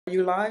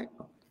You live?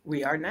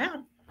 We are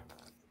now.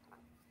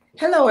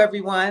 Hello,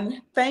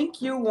 everyone.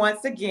 Thank you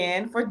once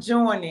again for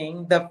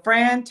joining the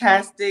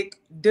Fantastic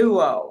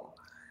Duo.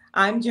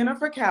 I'm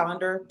Jennifer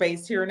Callender,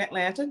 based here in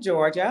Atlanta,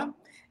 Georgia,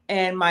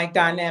 and my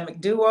dynamic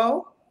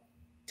duo.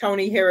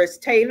 Tony Harris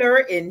Taylor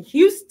in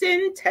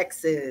Houston,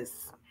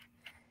 Texas.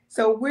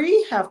 So,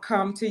 we have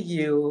come to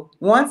you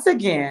once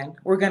again.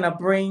 We're going to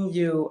bring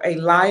you a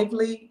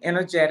lively,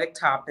 energetic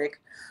topic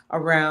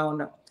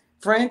around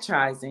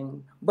franchising,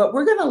 but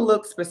we're going to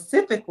look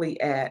specifically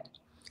at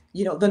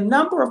the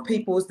number of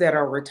peoples that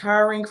are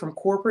retiring from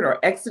corporate or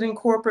exiting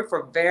corporate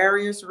for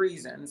various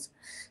reasons.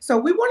 So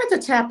we wanted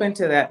to tap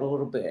into that a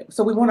little bit.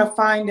 So we want to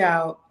find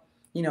out,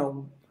 you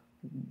know,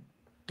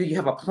 do you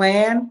have a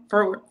plan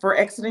for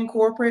exiting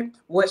corporate?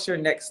 What's your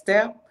next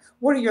step?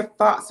 What are your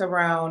thoughts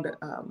around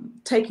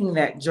taking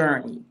that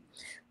journey?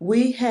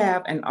 We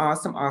have an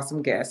awesome,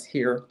 awesome guest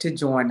here to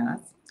join us,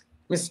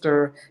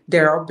 Mr.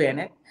 Daryl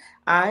Bennett.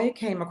 I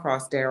came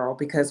across Daryl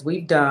because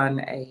we've done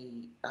a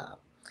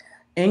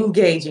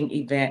engaging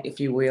event, if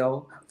you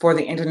will, for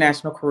the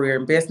International Career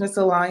and Business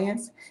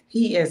Alliance.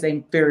 He is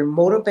a very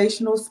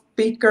motivational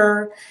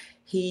speaker.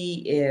 He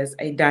is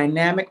a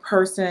dynamic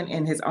person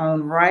in his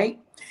own right.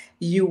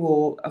 You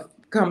will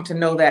come to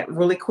know that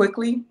really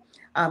quickly.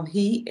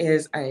 He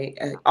is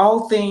a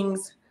all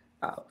things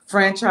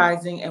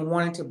franchising and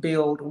wanting to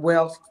build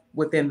wealth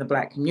within the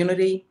Black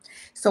community.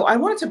 So I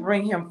wanted to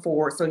bring him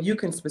forward so you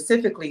can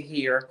specifically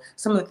hear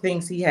some of the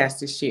things he has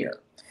to share.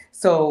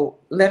 So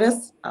let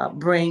us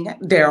bring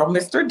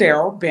Mr.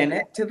 Daryl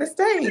Bennett, to the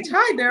stage.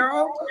 Hi,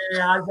 Daryl.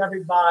 Hey, how's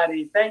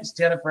everybody? Thanks,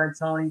 Jennifer and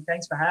Tony.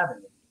 Thanks for having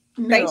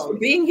me. Thanks for No,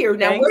 being here.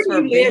 Now, where thanks do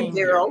for you live, being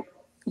here. Daryl?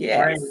 Great.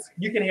 Yes.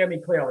 You can hear me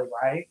clearly,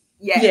 right?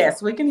 Yes.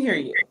 Yes, we can hear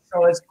you.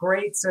 So it's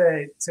great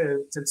to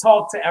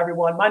talk to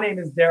everyone. My name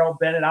is Daryl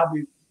Bennett. I'll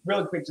be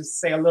really quick just to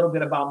say a little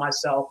bit about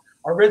myself.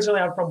 Originally,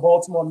 I'm from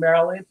Baltimore,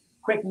 Maryland.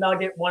 Quick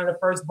nugget, one of the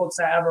first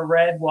books I ever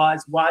read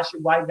was Why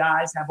Should White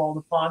Guys Have All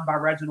the Fun by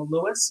Reginald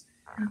Lewis.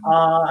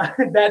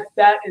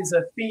 That is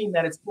a theme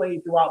that is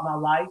played throughout my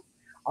life.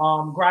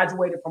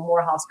 Graduated from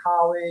Morehouse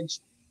College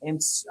in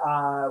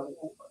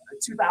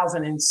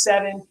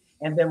 2007,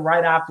 and then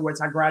right afterwards,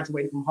 I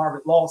graduated from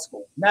Harvard Law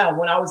School. Now,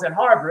 when I was at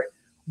Harvard,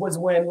 was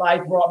when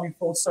life brought me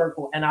full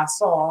circle, and I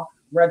saw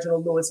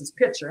Reginald Lewis's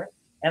picture,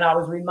 and I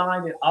was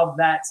reminded of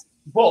that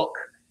book,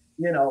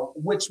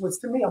 which was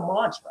to me a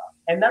mantra,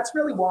 and that's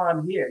really why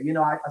I'm here.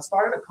 I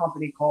started a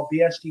company called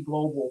BSG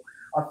Global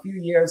a few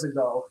years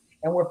ago,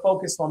 and we're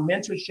focused on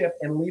mentorship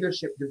and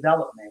leadership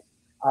development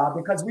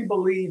because we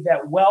believe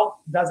that wealth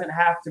doesn't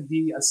have to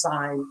be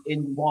assigned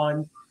in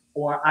one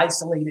or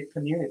isolated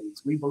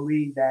communities. We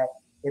believe that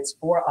it's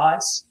for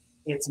us,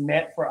 it's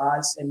meant for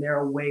us, and there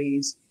are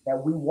ways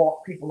that we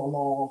walk people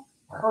along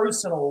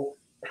personal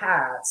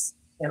paths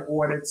in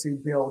order to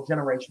build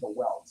generational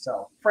wealth.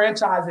 So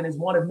franchising is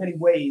one of many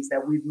ways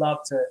that we'd love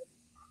to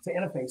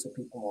interface with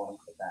people on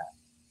with that.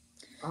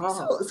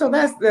 So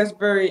that's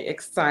very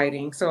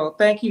exciting. So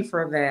thank you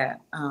for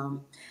that.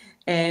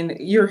 And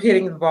you're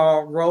hitting the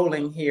ball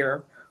rolling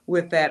here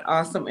with that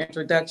awesome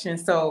introduction.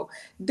 So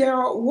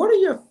Daryl, what are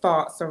your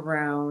thoughts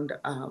around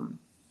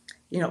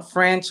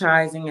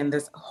franchising and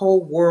this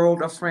whole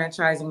world of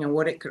franchising and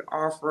what it could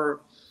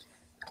offer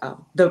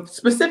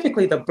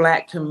specifically the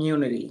Black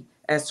community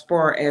as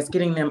far as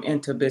getting them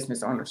into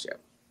business ownership?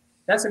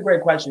 That's a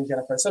great question,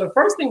 Jennifer. So the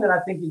first thing that I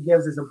think it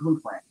gives is a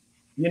blueprint.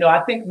 I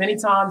think many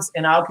times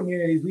in our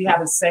communities, we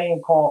have a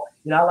saying called,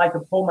 I like to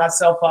pull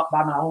myself up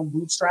by my own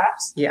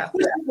bootstraps. Yeah.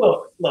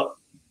 Look.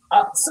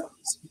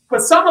 For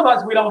some of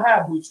us, we don't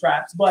have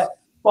bootstraps, but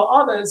for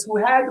others who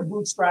had the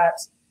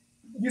bootstraps,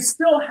 you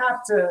still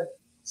have to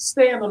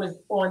stand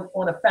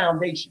on a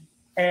foundation.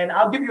 And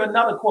I'll give you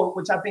another quote,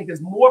 which I think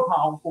is more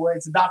powerful.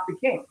 It's Dr.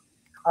 King.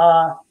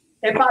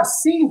 If I've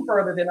seen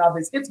further than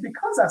others, it's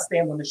because I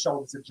stand on the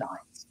shoulders of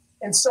giants.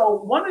 And so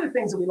one of the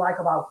things that we like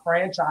about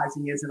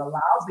franchising is it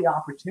allows the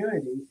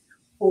opportunity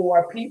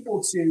for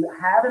people to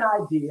have an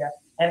idea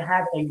and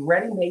have a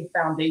ready-made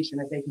foundation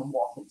that they can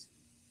walk into.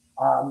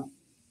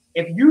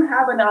 If you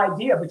have an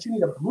idea, but you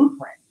need a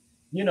blueprint,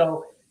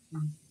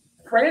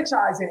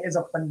 franchising is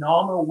a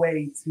phenomenal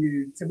way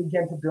to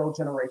begin to build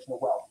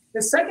generational wealth.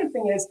 The second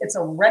thing is it's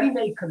a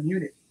ready-made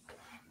community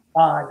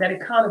that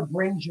it kind of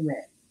brings you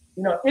in.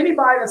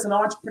 Anybody that's an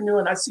entrepreneur,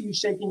 and I see you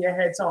shaking your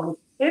head, Tony,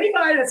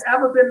 anybody that's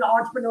ever been in the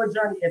entrepreneur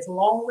journey, it's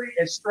lonely,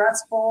 it's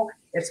stressful,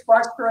 it's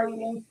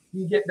frustrating,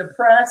 you get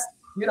depressed,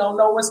 you don't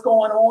know what's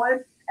going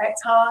on. At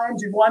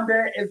times, you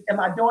wonder, am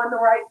I doing the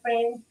right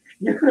thing?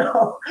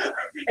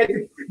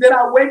 Did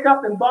I wake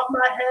up and bump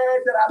my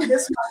head? Did I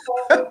miss my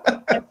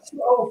phone? And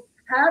so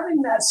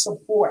having that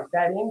support,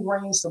 that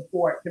ingrained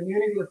support,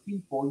 community of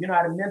people, I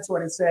had a mentor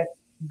that said,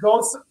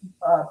 go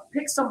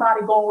pick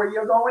somebody going where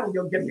you're going and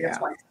you'll get there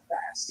twice as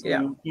fast.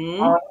 Yeah.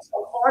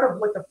 So part of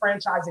what the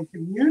franchising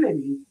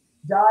community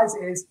does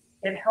is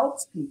it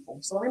helps people.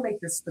 So let me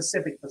make this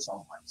specific for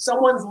someone.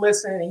 Someone's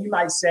listening and you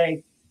might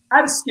say, I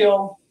have a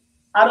skill.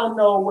 I don't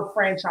know what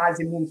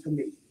franchising means for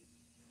me.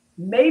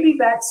 Maybe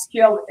that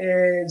skill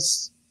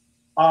is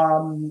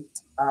um,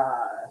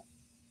 uh,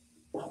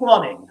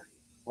 plumbing,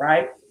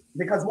 right?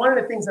 Because one of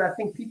the things that I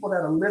think people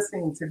that are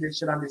listening to this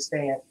should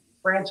understand,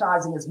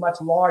 franchising is much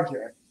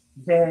larger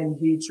than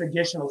the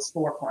traditional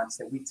storefronts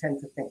that we tend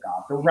to think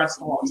of, the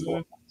restaurant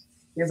storefronts.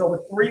 There's over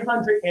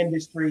 300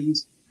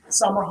 industries.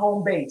 Some are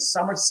home based,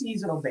 some are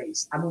seasonal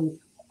based. I mean,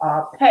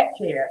 pet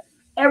care,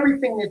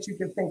 everything that you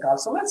can think of.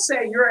 So let's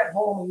say you're at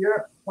home and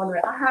you're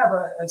wondering, I have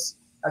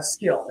a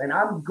skill and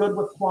I'm good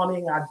with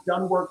plumbing. I've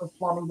done work with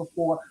plumbing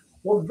before.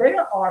 Well,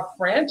 there are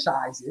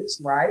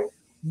franchises, right,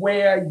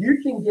 where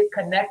you can get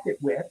connected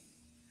with,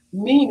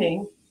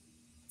 meaning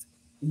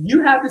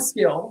you have the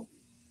skill.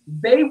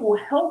 They will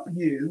help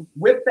you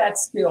with that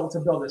skill to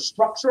build a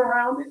structure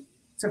around it,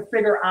 to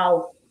figure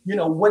out,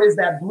 what does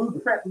that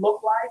blueprint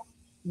look like?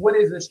 What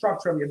is the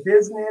structure of your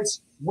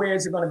business? Where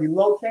is it going to be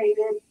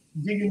located?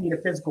 Do you need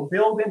a physical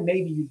building?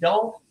 Maybe you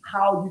don't.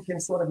 How you can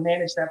sort of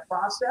manage that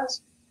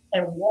process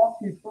and walk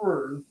you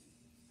through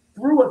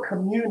a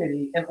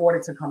community in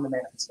order to come to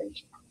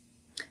manifestation.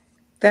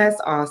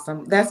 That's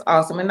awesome. That's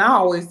awesome. And I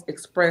always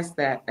express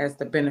that as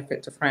the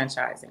benefit to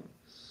franchising.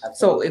 Absolutely.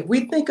 So if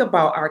we think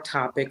about our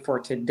topic for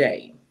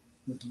today,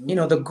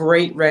 the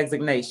great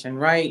resignation,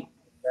 right?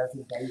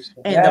 Resignation.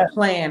 And the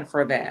plan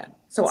for that.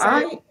 So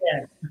I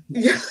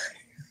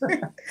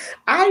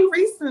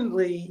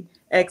recently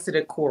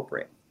exited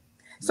corporate.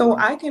 So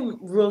I can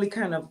really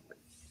kind of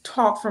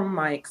talk from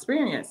my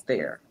experience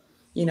there.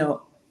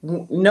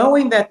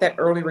 Knowing that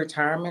early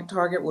retirement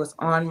target was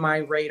on my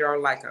radar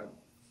like a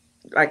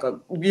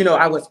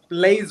I was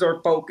laser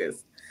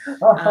focused.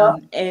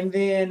 And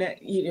then,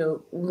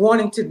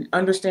 wanting to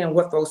understand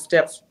what those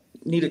steps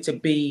needed to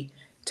be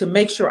to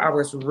make sure I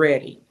was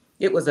ready.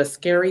 It was a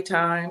scary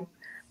time,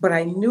 but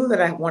I knew that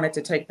I wanted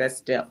to take that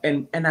step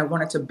and I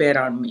wanted to bet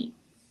on me.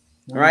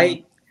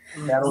 Right.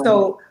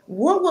 So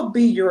what would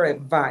be your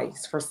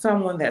advice for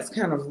someone that's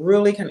kind of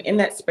really kind of in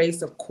that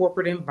space of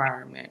corporate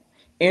environment,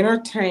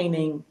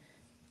 entertaining,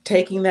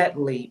 taking that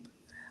leap,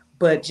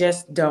 but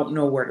just don't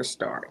know where to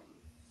start?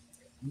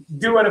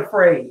 Do it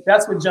afraid.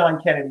 That's what John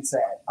Kennedy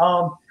said.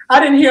 I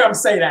didn't hear him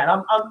say that.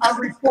 I'm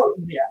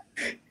reporting here.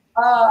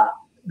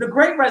 The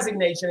Great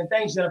Resignation, and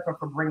thanks, Jennifer,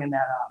 for bringing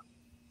that up.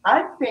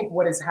 I think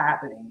what is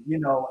happening,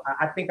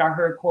 I think I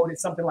heard quoted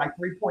something like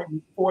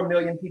 3.4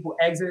 million people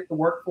exited the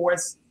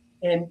workforce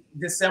in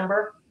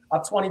December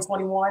of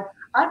 2021.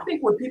 I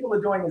think what people are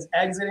doing is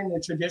exiting the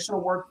traditional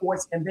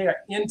workforce and they are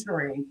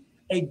entering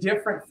a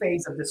different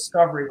phase of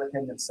discovery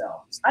within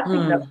themselves. I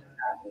think that's what's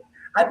happening.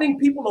 I think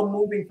people are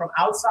moving from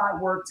outside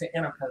work to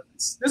inner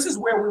purpose. This is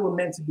where we were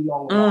meant to be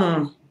all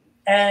along.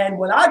 And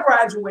when I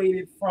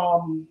graduated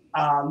from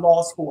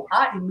law school,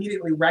 I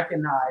immediately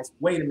recognized,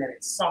 wait a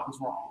minute, something's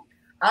wrong.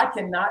 I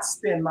cannot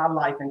spend my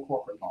life in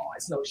corporate law.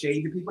 It's no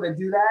shade to people that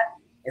do that.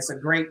 It's a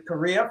great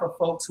career for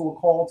folks who are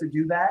called to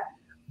do that.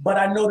 But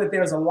I know that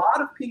there's a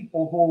lot of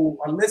people who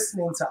are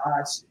listening to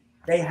us.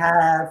 They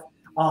have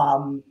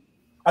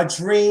a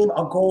dream,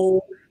 a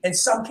goal. In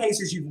some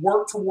cases, you've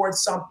worked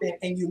towards something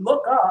and you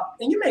look up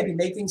and you may be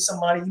making some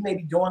money. You may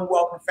be doing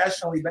well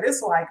professionally, but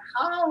it's like,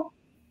 how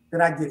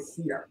did I get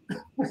here?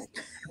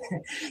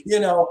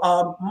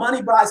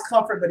 Money buys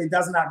comfort, but it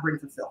does not bring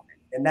fulfillment.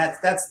 And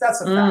that's a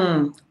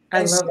fact.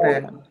 I love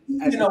that.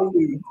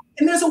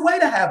 And there's a way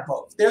to have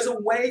both. There's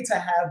a way to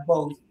have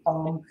both.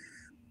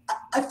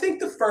 I think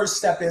the first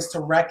step is to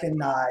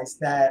recognize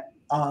that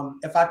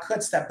if I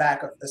could step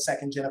back a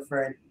second,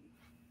 Jennifer,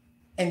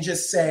 and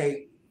just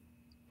say,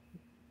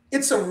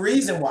 it's a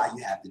reason why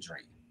you have the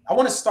dream. I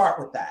want to start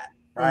with that,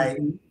 right?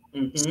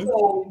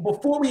 So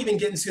before we even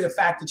get into the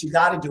fact that you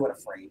got to do it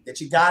afraid, that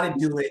you got to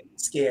do it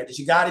scared, that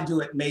you got to do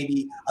it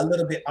maybe a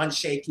little bit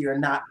unshaky or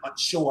not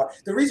unsure,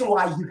 the reason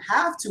why you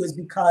have to is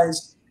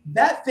because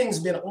that thing's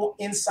been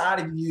inside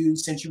of you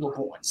since you were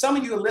born. Some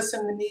of you are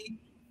listening to me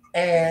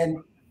and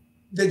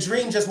the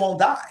dream just won't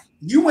die.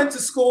 You went to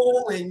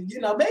school and,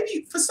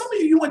 maybe for some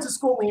of you went to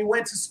school when you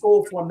went to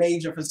school for a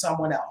major for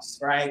someone else,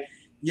 right?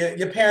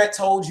 Your parent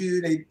told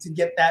you to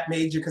get that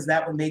major because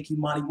that would make you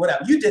money,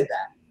 whatever. You did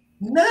that.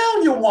 Now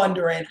you're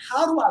wondering,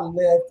 how do I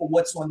live for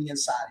what's on the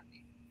inside of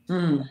me?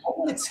 I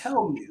want to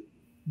tell you,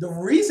 the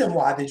reason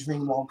why the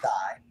dream won't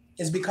die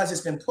is because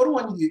it's been put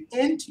on you,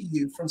 into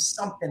you from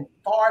something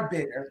far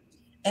bigger,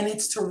 and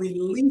it's to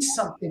release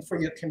something for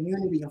your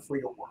community and for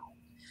your world.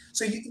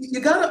 So you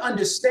got to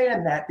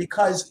understand that,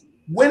 because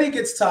when it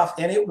gets tough,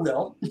 and it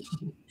will,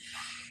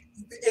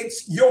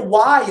 it's your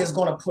why is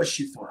going to push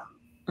you through.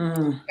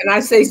 Can I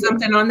say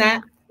something on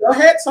that? Go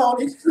ahead,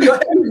 Tony. Go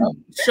ahead.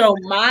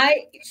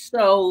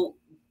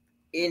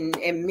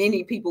 And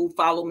many people who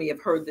follow me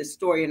have heard this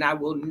story, and I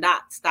will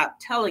not stop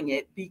telling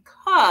it,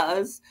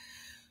 because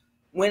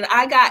when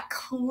I got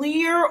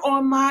clear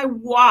on my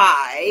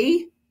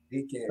why,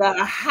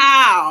 the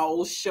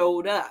how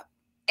showed up.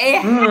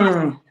 It has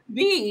to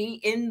be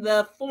in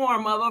the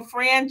form of a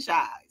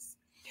franchise.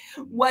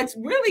 What's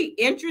really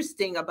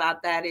interesting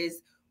about that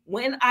is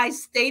when I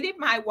stated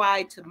my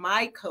why to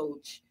my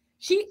coach,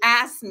 she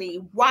asked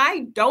me,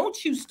 why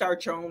don't you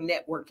start your own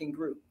networking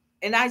group?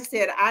 And I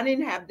said, I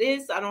didn't have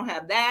this, I don't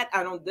have that,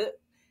 I don't do.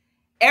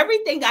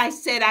 everything I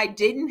said I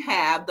didn't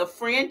have, the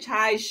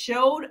franchise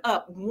showed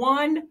up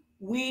 1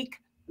 week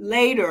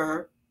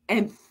later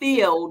and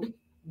filled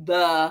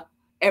the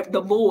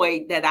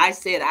void that I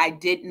said I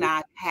did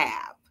not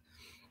have.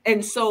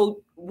 And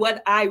so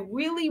what I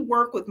really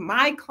work with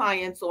my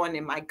clients on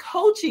in my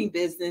coaching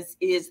business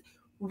is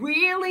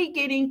really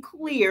getting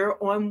clear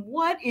on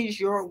what is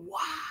your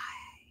why.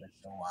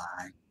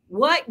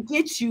 What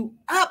gets you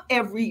up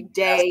every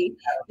day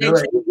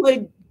that you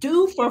would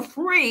do for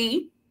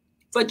free,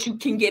 but you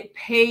can get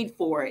paid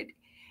for it.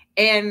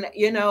 And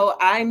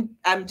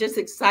I'm just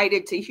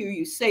excited to hear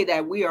you say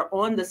that we are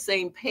on the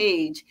same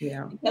page.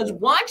 Yeah. Because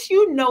once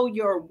you know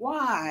your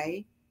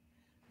why,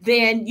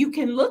 then you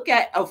can look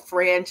at a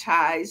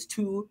franchise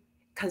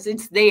because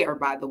it's there,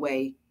 by the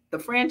way. The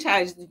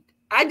franchise,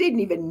 I didn't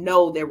even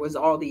know there was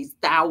all these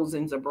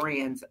thousands of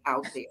brands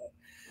out there.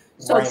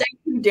 So thank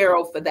you,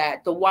 Daryl, for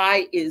that. The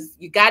why is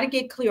you got to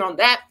get clear on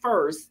that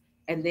first,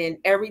 and then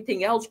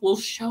everything else will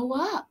show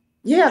up.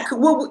 Yeah.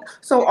 Well,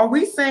 so are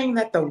we saying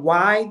that the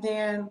why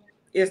then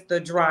is the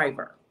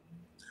driver?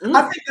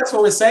 I think that's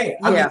what we're saying.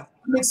 Yeah. I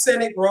mean,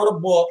 Cynic wrote a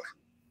book,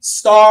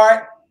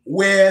 Start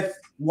with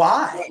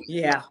Why.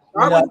 Yeah.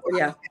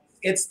 Yeah.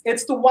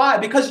 It's the why,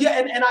 because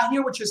and I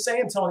hear what you're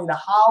saying, Tony. The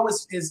how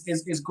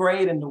is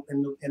great, and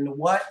the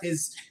what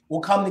will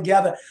come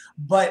together.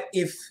 But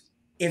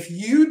if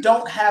you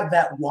don't have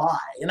that why,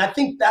 and I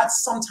think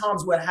that's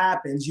sometimes what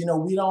happens,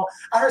 we don't.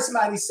 I heard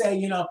somebody say,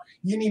 you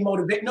need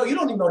motivation. No, you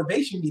don't need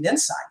motivation. You need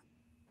insight,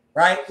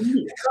 right?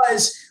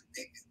 Because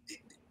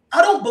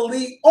I don't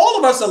believe all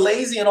of us are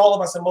lazy and all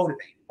of us are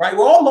motivated, right?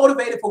 We're all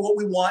motivated for what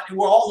we want, and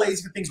we're all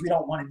lazy for things we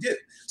don't want to do.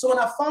 So when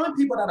I find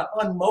people that are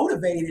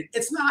unmotivated,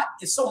 it's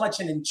so much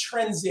an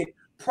intrinsic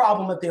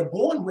problem that they're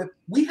born with.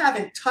 We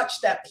haven't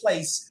touched that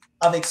place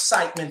of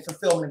excitement,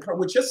 fulfillment, and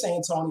what you're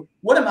saying, Tony.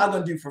 What am I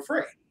going to do for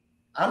free?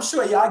 I'm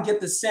sure y'all get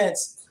the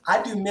sense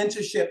I do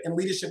mentorship and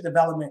leadership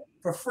development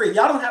for free.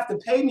 Y'all don't have to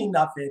pay me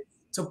nothing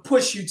to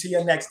push you to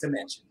your next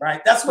dimension,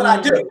 right? That's what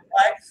I do,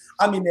 right?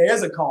 I mean, there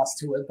is a cost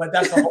to it, but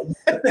that's a whole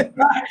thing,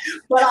 right?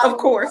 But of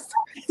course.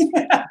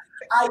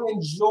 I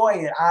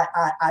enjoy it.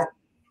 I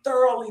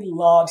thoroughly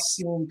love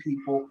seeing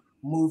people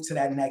move to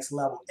that next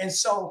level. And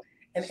so,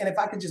 and if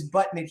I could just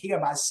button it here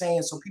by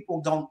saying, so people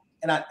don't,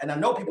 and I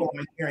know people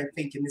are hearing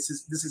thinking this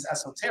is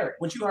esoteric.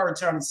 What you heard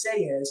Tony say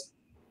is,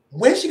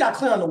 when she got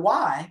clear on the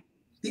why,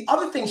 the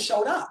other thing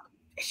showed up.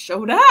 It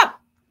showed up.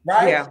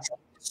 Right? Yeah.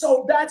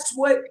 So that's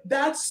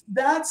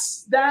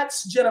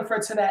Jennifer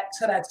to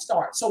that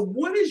start. So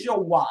what is your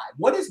why?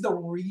 What is the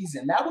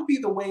reason? That would be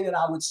the way that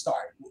I would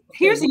start.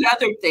 Here's the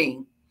other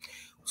thing.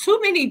 Too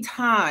many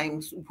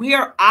times we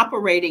are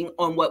operating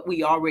on what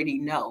we already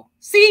know.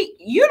 See,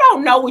 you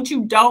don't know what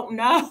you don't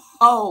know.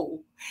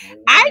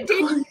 I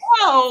didn't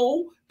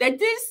know that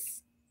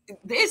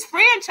this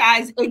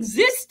franchise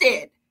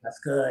existed. That's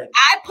good.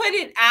 I put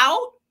it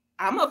out.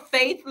 I'm a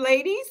faith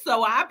lady,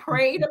 so I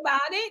prayed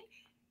about it.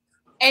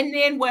 And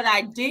then what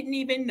I didn't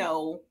even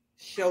know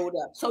showed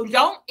up. So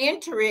don't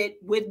enter it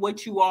with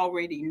what you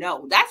already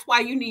know. That's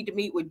why you need to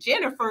meet with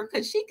Jennifer,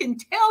 because she can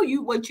tell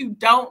you what you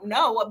don't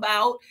know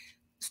about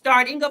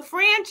starting a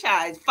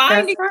franchise,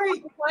 finding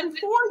one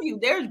for you.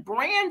 There's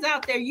brands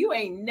out there you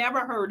ain't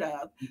never heard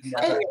of.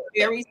 They're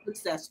very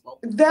successful.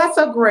 That's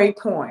a great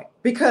point,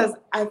 because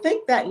I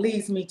think that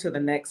leads me to the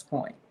next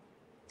point.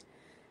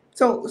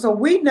 So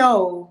we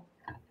know,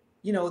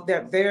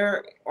 that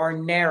there are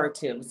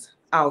narratives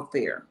out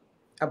there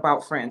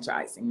about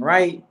franchising,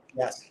 right?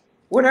 Yes.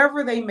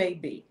 Whatever they may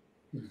be.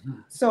 Mm-hmm.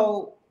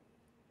 So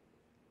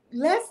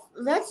let's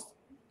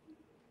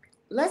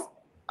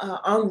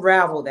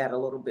unravel that a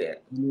little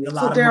bit.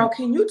 So Daryl,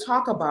 can you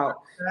talk about,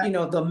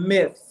 the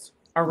myths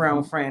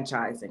around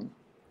franchising?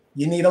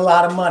 You need a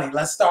lot of money.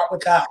 Let's start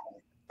with that.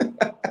 You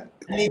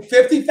need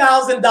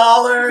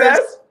 $50,000.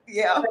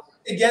 Yeah.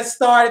 To get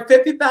started,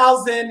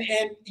 $50,000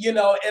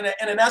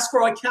 in an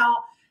escrow account.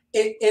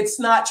 It's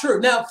not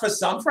true. Now, for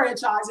some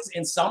franchises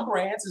and some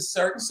brands in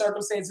certain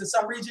circumstances, in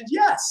some regions,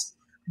 yes.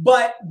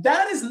 But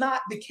that is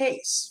not the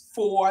case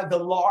for the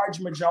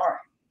large majority.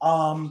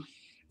 I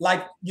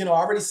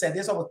already said,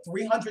 there's over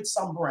 300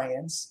 some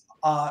brands,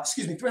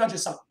 300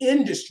 some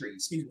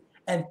industries,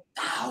 and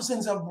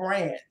thousands of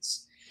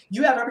brands.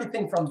 You have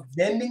everything from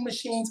vending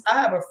machines. I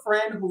have a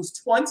friend who's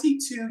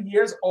 22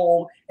 years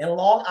old in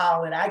Long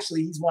Island.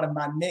 Actually, he's one of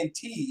my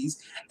mentees,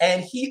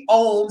 and he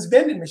owns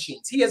vending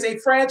machines. He is a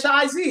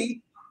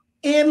franchisee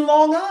in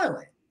Long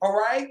Island. All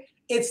right.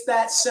 It's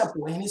that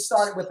simple. And he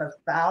started with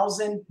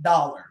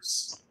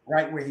 $1,000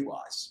 right where he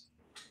was.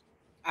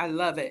 I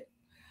love it.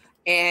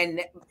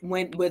 And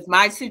with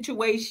my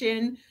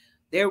situation,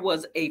 there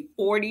was a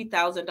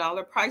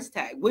 $40,000 price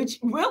tag, which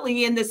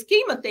really in the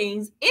scheme of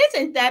things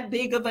isn't that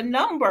big of a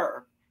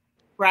number,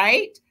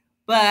 right?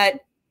 But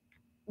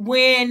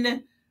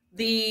when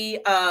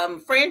the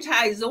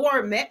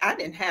franchisor met, I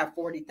didn't have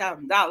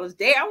 $40,000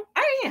 down.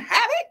 I didn't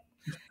have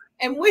it.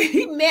 And when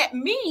he met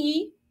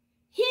me,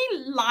 he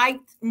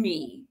liked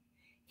me.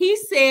 He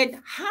said,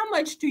 "How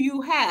much do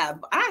you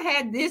have?" I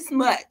had this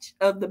much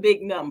of the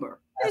big number.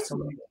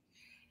 Absolutely.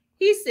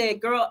 He said,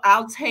 girl,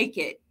 I'll take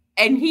it.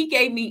 And he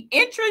gave me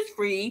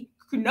interest-free,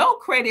 no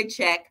credit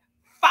check,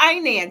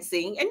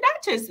 financing, and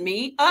not just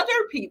me,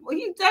 other people.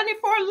 He's done it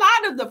for a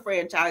lot of the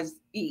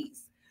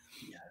franchisees.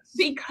 Yes.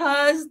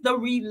 Because the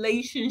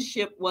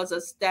relationship was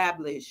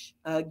established.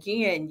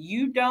 Again,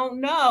 you don't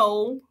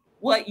know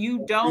what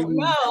you don't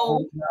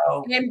know.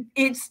 And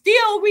it's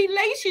still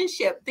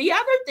relationship. The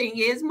other thing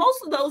is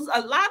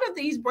a lot of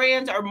these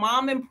brands are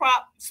mom and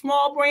pop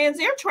small brands.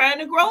 They're trying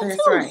to grow too.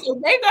 Right. So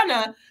they're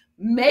gonna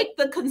make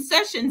the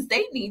concessions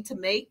they need to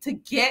make to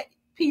get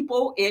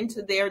people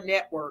into their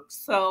network.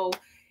 So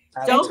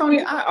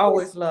Tony, I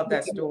always love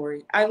that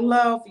story. I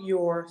love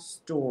your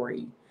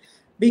story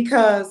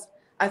because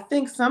I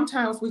think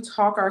sometimes we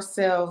talk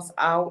ourselves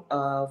out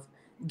of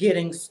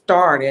getting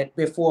started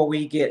before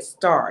we get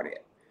started.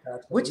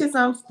 Absolutely. Which is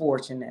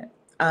unfortunate.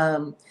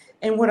 And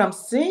what I'm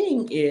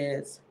seeing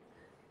is,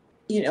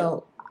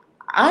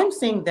 I'm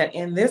seeing that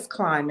in this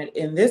climate,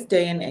 in this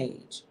day and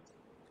age,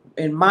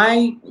 in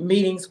my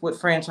meetings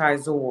with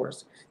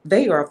franchisors,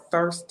 they are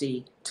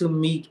thirsty to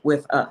meet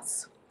with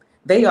us.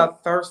 They are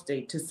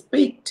thirsty to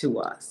speak to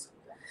us.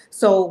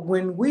 So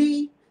when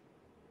we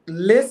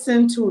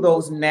listen to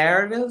those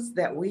narratives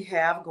that we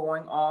have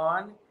going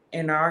on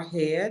in our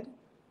head,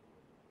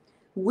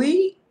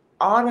 we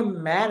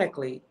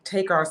automatically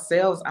take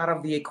ourselves out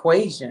of the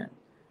equation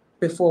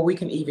before we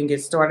can even get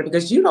started,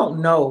 because you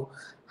don't know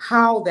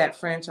how that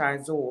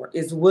franchisor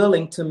is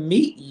willing to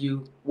meet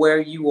you where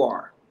you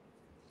are.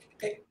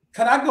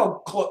 Can I go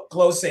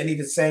closer and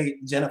even say,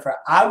 Jennifer,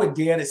 I would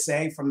dare to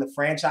say from the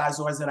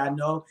franchisors that I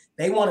know,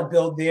 they want to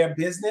build their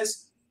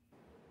business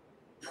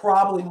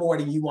probably more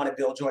than you want to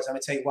build yours. I'm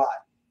going to tell you why.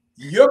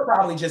 You're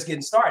probably just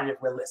getting started if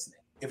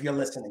you're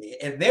listening to me.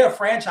 If they're a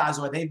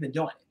franchisor, they've been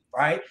doing it,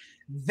 right?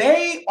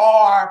 They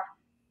are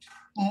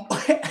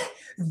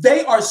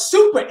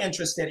super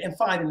interested in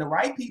finding the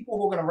right people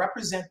who are going to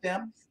represent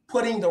them,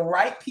 putting the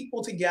right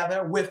people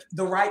together with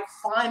the right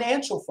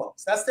financial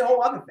folks. That's the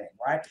whole other thing,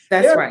 right?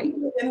 That's right.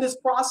 In this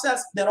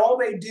process, that all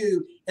they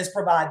do is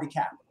provide the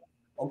capital.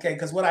 Okay,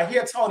 because what I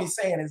hear Tony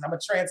saying is, I'm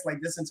gonna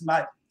translate this into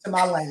my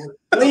language.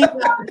 Lean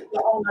out to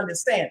your own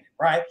understanding,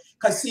 right?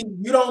 Because see,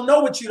 you don't know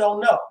what you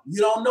don't know.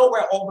 You don't know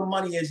where all the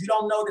money is. You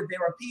don't know that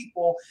there are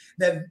people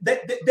that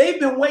they've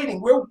been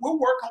waiting. We're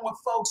working with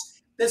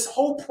folks. This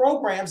whole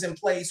program's in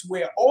place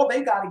where all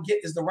they got to get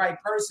is the right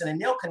person, and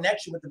they'll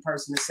connect you with the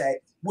person to say,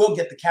 we'll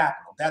get the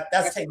capital.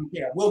 That's taken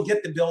care of. We'll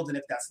get the building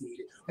if that's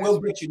needed. We'll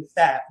get you the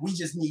staff. We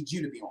just need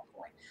you to be on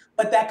point.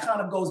 But that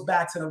kind of goes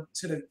back to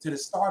the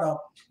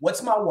startup.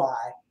 What's my why?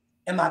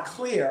 Am I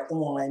clear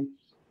on?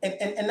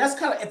 And that's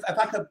kind of, if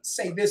I could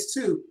say this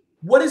too,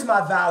 what is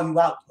my value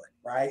output,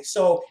 right?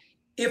 So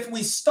if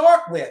we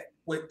start with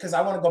because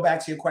I want to go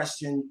back to your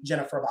question,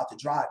 Jennifer, about the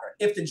driver.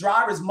 If the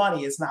driver's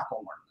money, it's not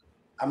going to work.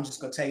 I'm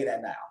just going to tell you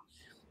that now.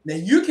 Now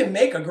you can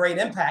make a great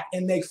impact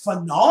and make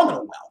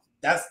phenomenal wealth.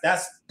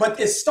 But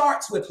it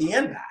starts with the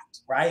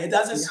impact, right? It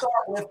doesn't start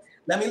with,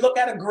 let me look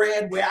at a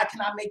grid where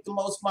can I make the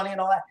most money and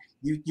all that.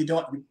 You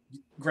don't,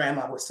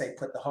 grandma would say,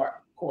 put the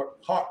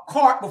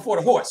cart before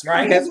the horse,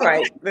 right? That's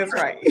right. That's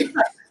right.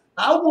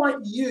 I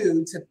want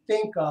you to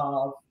think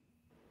of,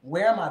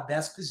 where am I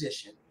best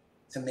positioned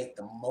to make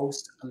the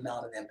most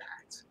amount of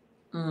impact?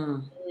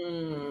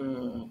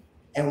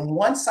 And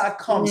once I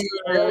come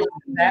to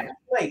that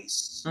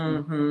place,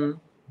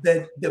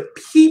 the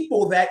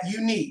people that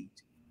you need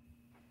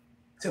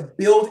to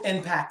build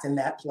impact in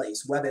that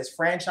place, whether it's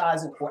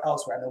franchising or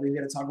elsewhere, I know we're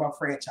going to talk about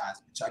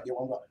franchising, which I get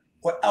one going,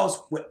 or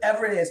else,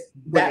 whatever it is,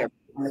 that's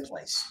in the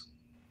place.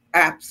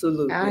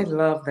 Absolutely. I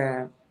love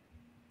that.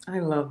 I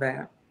love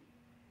that.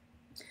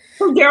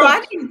 So, Daryl,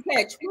 I didn't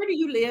catch. Where do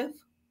you live?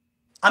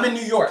 I'm in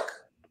New York.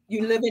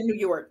 You live in New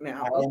York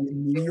now. I'm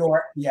in New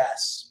York,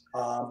 yes.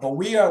 But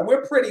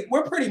we're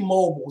pretty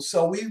mobile.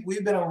 So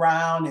we've been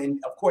around, and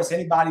of course,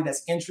 anybody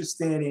that's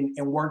interested in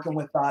working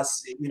with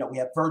us, we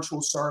have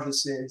virtual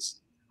services.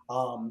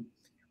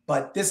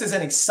 But this is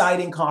an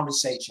exciting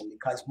conversation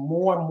because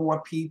more and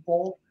more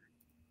people,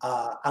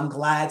 I'm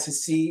glad to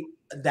see,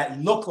 that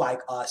look like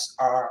us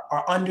are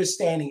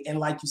understanding, and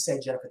like you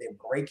said, Jennifer, they're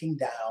breaking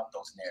down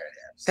those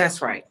narratives.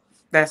 That's right.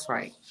 That's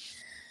right.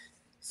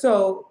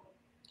 So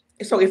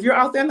if you're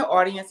out there in the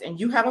audience and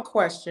you have a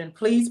question,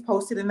 please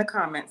post it in the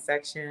comment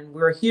section.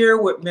 We're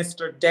here with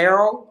Mr.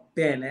 Daryl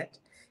Bennett.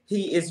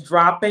 He is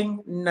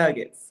dropping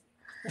nuggets.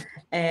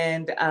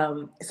 And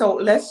so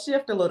let's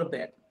shift a little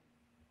bit.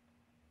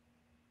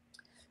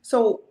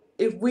 So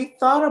if we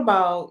thought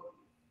about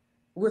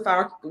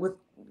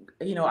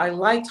I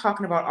like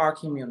talking about our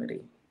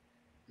community.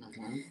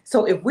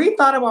 So if we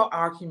thought about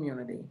our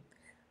community,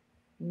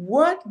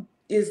 what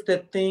is the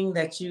thing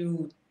that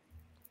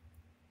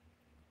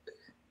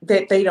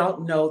they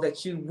don't know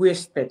that you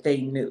wish that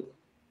they knew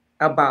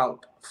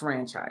about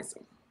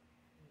franchising?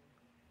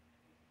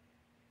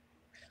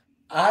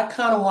 I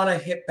kind of want to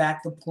hit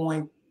back the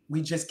point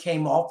we just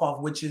came off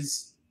of, which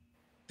is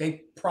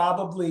they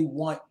probably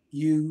want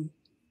you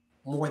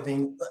more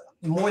than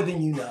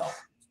you know.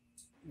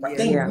 Right?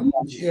 They need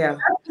you.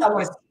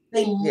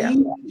 They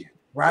need you,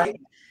 right?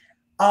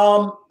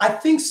 I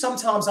think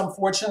sometimes,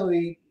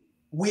 unfortunately,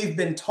 we've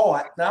been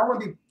taught, now I don't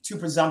want to be too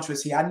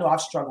presumptuous here. I know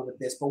I've struggled with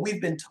this, but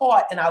we've been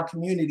taught in our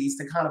communities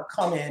to kind of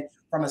come in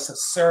from a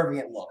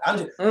subservient look. I'm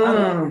glad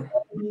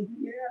to be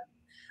here.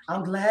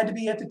 I'm glad to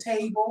be at the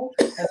table,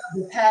 and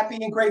I'm just happy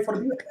and grateful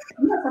to be here.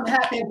 Yes, I'm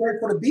happy and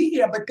grateful to be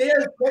here, but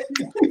there's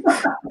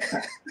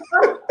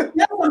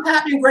yes, I'm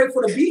happy and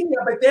grateful to be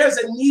here, but there's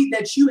a need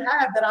that you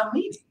have that I'm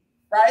meeting,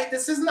 right?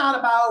 This is not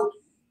about,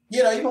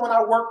 you know, even when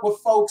I work with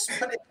folks,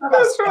 but it's not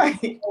about That's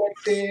right.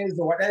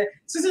 or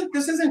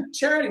this isn't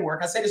charity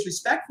work. I say this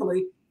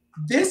respectfully.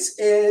 This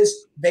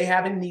is, they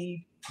have a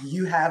need,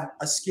 you have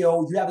a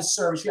skill, you have a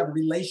service, you have a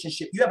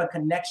relationship, you have a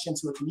connection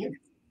to a community.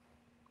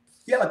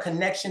 You have a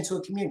connection to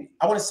a community.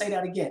 I want to say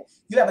that again.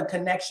 You have a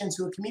connection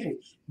to a community.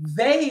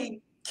 They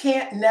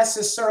can't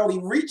necessarily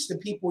reach the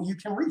people you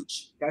can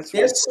reach. That's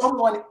There's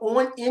right.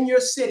 someone in your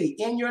city,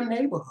 in your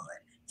neighborhood,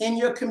 in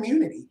your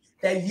community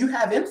that you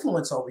have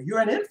influence over. You're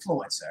an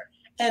influencer,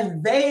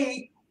 and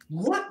they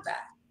want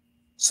that.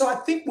 So I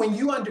think when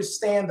you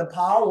understand the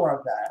power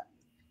of that,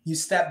 you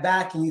step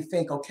back and you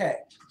think, okay,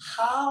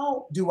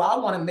 how do I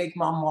want to make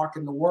my mark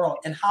in the world?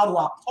 And how do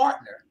I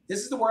partner?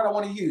 This is the word I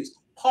want to use,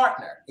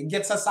 partner. It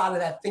gets us out of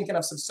that thinking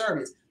of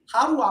subservience.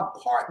 How do I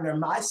partner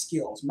my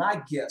skills,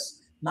 my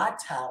gifts, my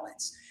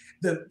talents,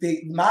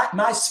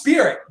 my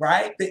spirit,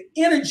 right? The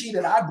energy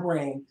that I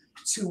bring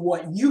to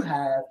what you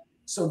have,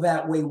 so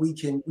that way we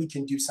can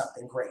do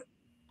something great.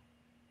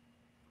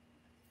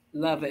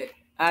 Love it.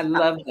 I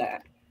love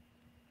that.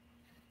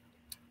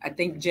 I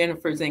think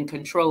Jennifer's in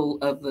control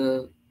of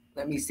the.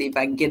 Let me see if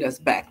I can get us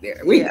back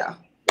there. Yeah.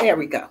 There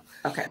we go.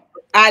 Okay.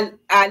 I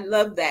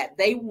love that.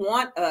 They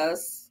want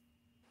us,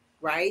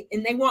 right?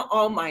 And they want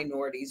all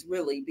minorities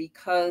really,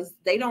 because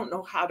they don't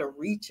know how to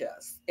reach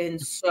us.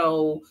 And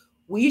so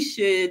we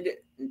should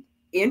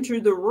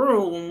enter the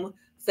room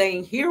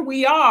saying, here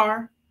we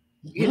are,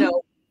 you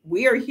know,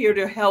 we are here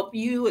to help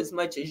you as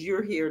much as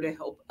you're here to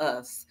help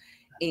us.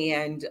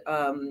 And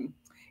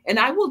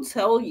I will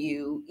tell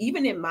you,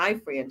 even in my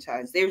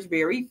franchise, there's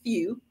very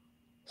few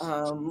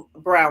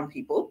brown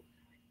people.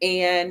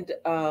 And,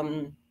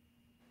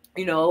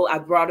 you know, I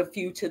brought a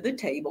few to the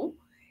table,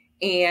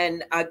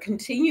 and I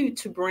continue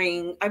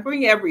to I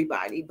bring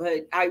everybody,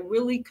 but I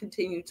really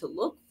continue to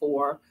look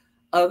for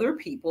other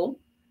people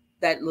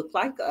that look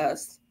like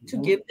us to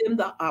give them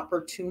the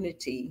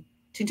opportunity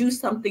to do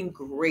something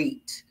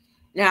great.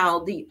 Now,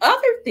 the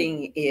other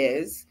thing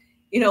is,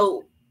 you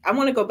know, I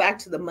want to go back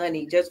to the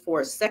money just for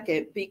a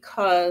second,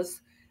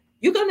 because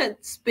you're going to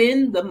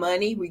spend the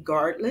money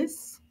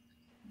regardless.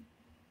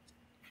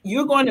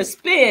 You're going to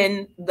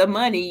spend the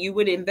money you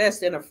would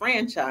invest in a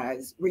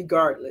franchise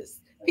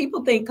regardless.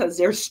 People think because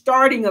they're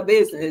starting a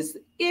business,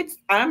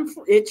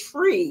 it's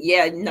free.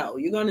 Yeah, no,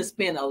 you're going to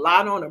spend a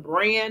lot on a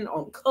brand,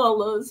 on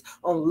colors,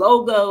 on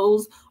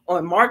logos,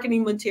 on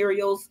marketing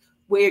materials,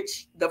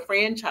 which the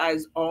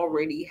franchise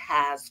already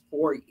has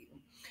for you.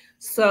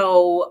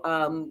 So,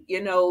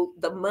 you know,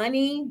 the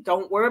money,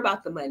 don't worry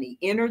about the money.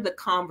 Enter the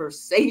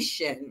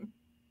conversation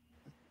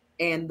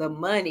and the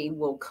money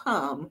will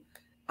come,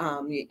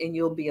 and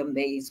you'll be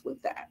amazed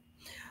with that.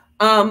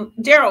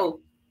 Daryl,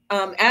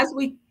 as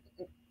we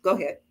go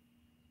ahead.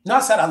 No,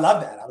 I said I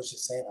love that. I was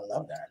just saying I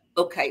love that.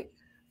 Okay,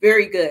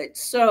 very good.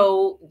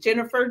 So,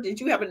 Jennifer, did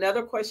you have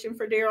another question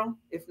for Daryl?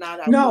 If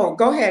not, no,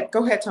 go ahead.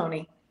 Go ahead,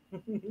 Tony.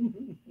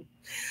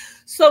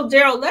 So,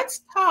 Daryl,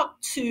 let's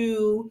talk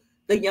to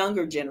the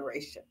younger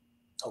generation.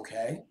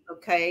 Okay.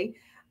 Okay.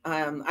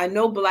 I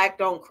know black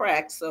don't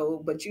crack,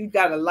 but you've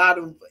got a lot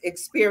of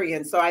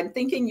experience. So I'm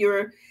thinking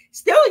you're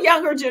still a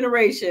younger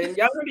generation,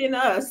 younger than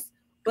us,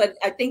 but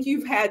I think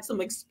you've had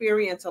some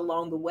experience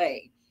along the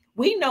way.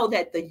 We know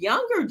that the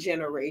younger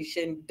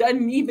generation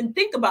doesn't even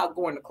think about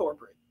going to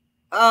corporate.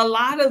 A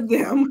lot of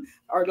them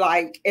are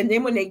like, and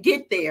then when they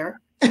get there,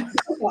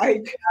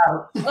 like,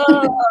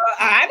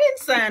 I didn't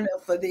sign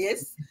up for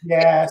this.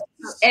 Yes.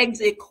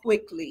 Exit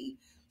quickly.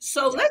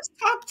 So let's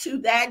talk to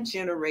that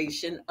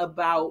generation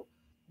about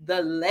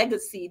the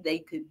legacy they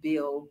could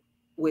build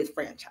with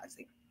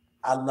franchising.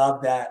 I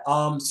love that.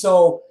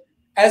 So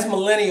as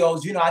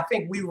millennials, you know, I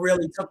think we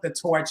really took the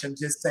torch of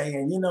just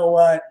saying, you know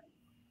what,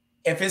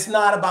 if it's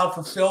not about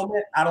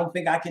fulfillment, I don't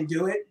think I can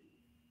do it.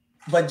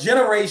 But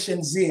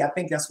Generation Z, I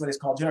think that's what it's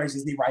called, Generation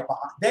Z, right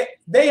behind.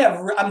 They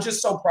have. I'm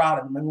just so proud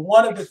of them. And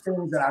one of the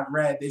things that I've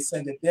read, they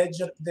said that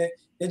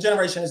their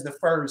generation is the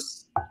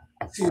first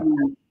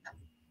to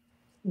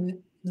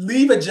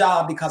leave a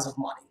job because of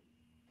money.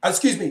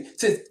 Excuse me,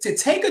 to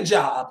take a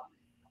job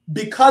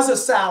because of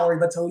salary,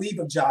 but to leave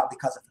a job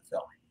because of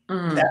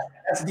fulfillment.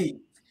 That's deep.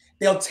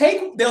 They'll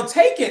take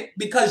it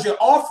because you're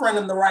offering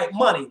them the right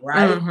money,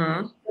 right?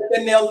 But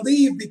then they'll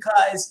leave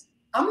because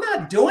I'm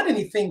not doing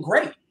anything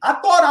great. I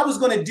thought I was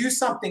going to do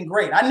something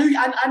great. I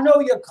know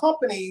your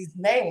company's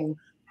name,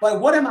 but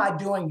what am I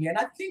doing here? And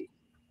I think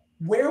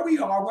where we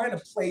are, we're in a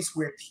place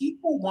where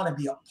people want to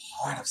be a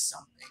part of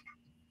something.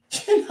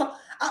 You know,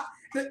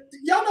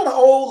 y'all know the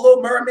old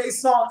Little Mermaid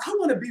song, I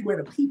want to be where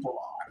the people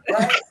are,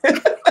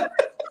 right?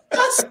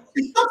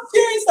 I'm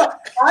serious.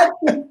 I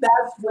think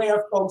that's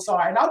where folks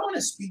are. And I want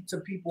to speak to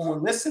people who are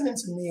listening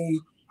to me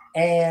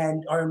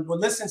and or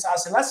listening to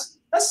us. And let's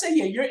say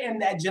you're in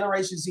that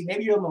generation Z.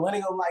 Maybe you're a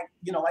millennial like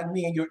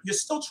me, and you're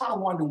still trying to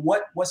wonder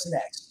what's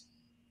next.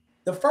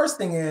 The first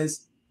thing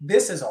is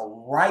this is a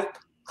ripe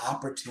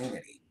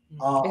opportunity.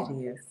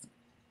 It is.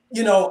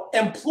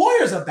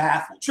 Employers are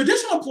baffled.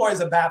 Traditional employers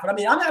are baffled. I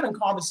mean, I'm having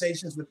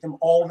conversations with them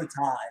all the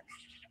time.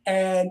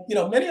 And,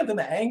 many of them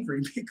are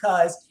angry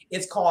because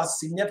it's caused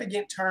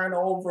significant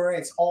turnover.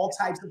 It's all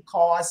types of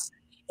costs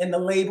in the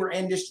labor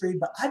industry.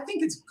 But I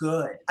think it's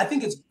good. I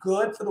think it's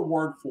good for the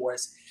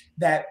workforce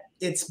that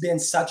it's been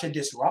such a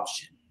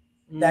disruption,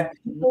 that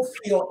people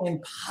feel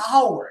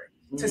empowered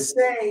to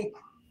say,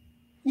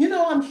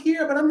 I'm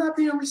here, but I'm not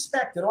being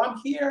respected. Or I'm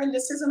here and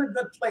this isn't a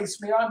good place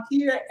for me. Or I'm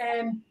here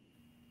and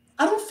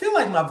I don't feel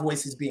like my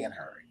voice is being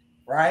heard,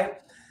 right?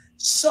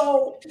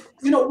 So,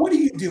 what do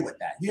you do with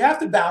that? You have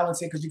to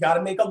balance it because you got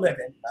to make a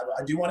living.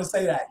 I do want to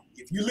say that.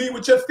 If you leave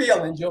with your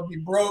feelings, you'll be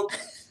broke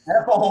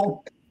at home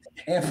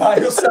and by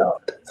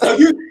yourself. So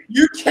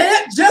you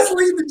can't just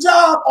leave the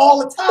job all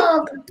the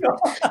time.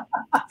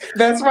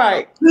 That's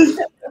right.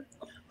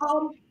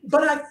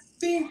 But I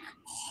think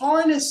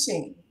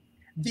harnessing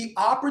the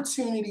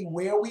opportunity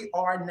where we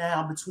are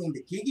now between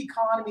the gig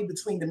economy,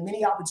 between the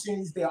many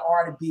opportunities there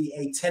are to be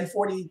a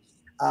 1040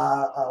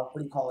 what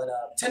do you call it,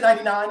 a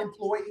 1099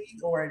 employee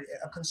or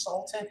a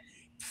consultant,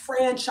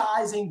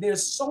 franchising.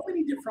 There's so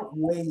many different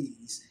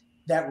ways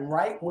that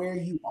right where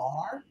you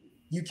are,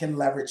 you can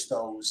leverage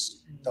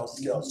those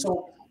skills.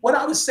 So what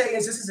I would say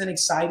is this is an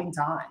exciting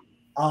time.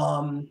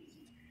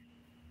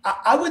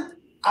 I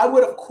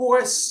would of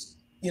course,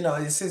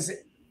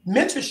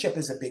 mentorship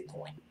is a big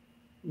point.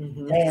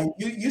 And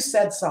you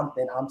said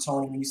something,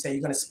 Tony, when you say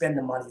you're going to spend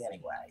the money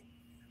anyway.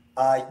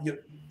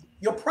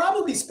 You'll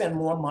probably spend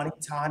more money,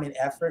 time, and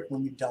effort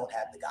when you don't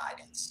have the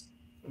guidance.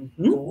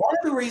 One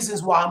of the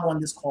reasons why I'm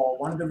on this call,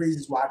 one of the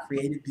reasons why I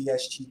created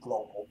BSG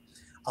Global,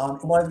 and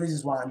one of the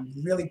reasons why I'm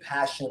really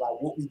passionate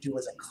about what we do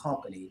as a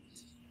company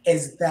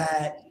is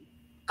that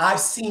I've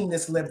seen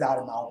this lived out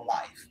in my own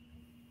life.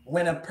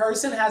 When a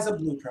person has a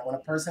blueprint, when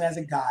a person has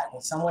a guide,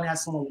 when someone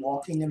has someone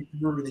walking them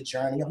through the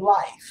journey of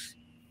life,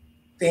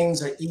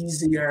 things are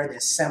easier, they're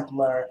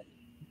simpler,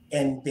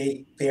 and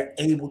they're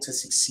able to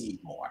succeed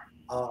more.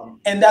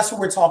 And that's what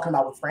we're talking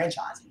about with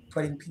franchising,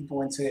 putting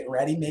people into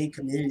ready-made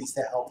communities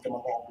that help them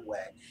along the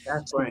way.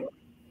 That's right.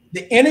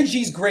 The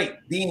energy is great,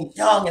 being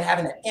young and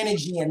having the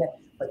energy,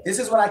 but this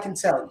is what I can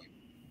tell you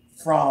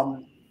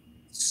from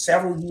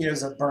several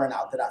years of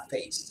burnout that I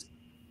faced.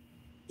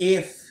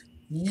 If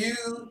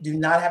you do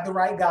not have the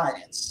right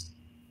guidance,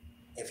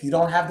 if you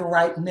don't have the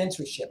right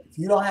mentorship, if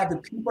you don't have the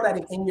people that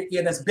are in your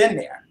ear that's been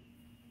there,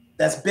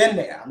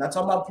 I'm not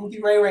talking about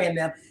Pookie Ray and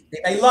them. They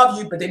may love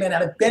you, but they may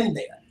not have been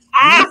there.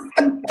 I'm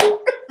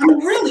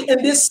really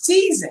in this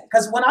season,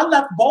 because when I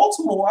left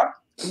Baltimore,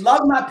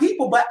 loved my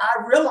people, but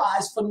I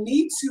realized for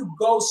me to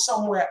go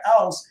somewhere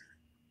else,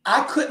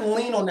 I couldn't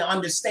lean on the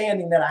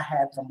understanding that I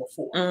had from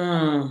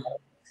before.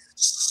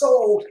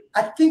 So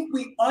I think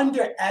we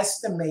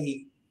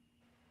underestimate,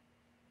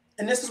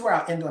 and this is where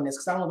I'll end on this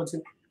because I don't want to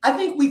go too. I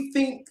think we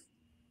think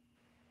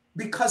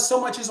because so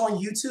much is on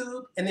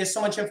YouTube and there's so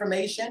much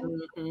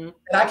information that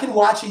I can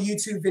watch a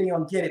YouTube video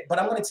and get it. But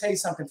I'm going to tell you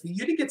something. For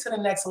you to get to the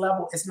next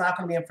level, it's not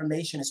going to be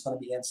information. It's going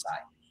to be insight.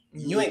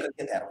 You ain't going to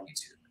get that on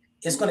YouTube.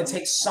 It's going to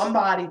take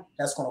somebody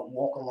that's going to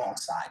walk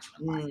alongside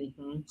you in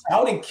life. So I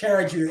would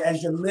encourage you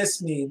as you're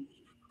listening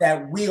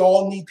that we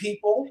all need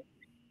people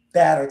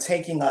that are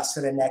taking us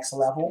to the next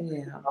level.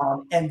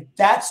 And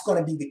that's going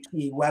to be the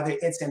key, whether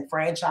it's in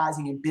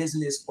franchising, in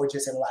business, or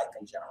just in life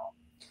in general.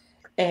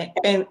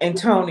 And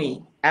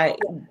Tony,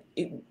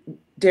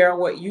 Daryl,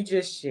 what you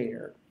just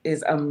shared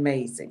is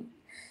amazing.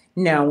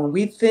 Now, when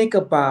we think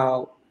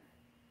about,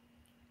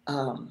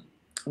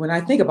 when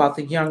I think about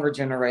the younger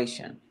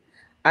generation,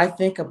 I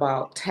think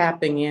about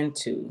tapping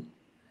into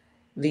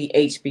the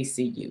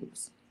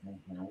HBCUs.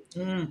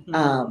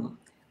 I'm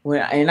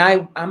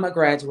a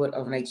graduate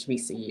of an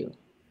HBCU.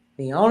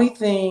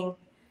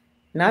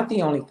 Not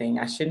the only thing,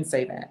 I shouldn't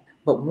say that,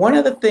 but one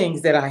of the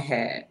things that I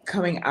had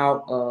coming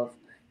out of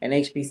an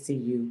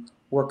HBCU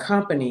were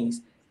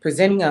companies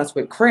presenting us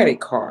with credit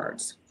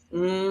cards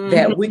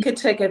that we could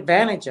take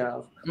advantage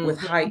of with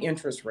high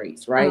interest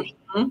rates, right?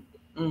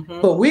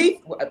 But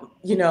we,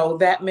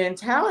 that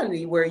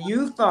mentality where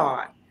you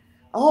thought,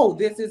 oh,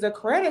 this is a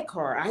credit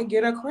card, I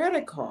get a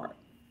credit card.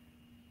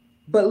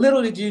 But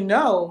little did you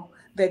know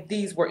that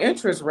these were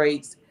interest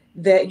rates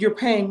that you're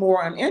paying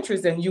more on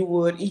interest than you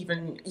would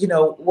even,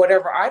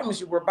 whatever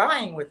items you were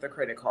buying with the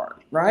credit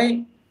card,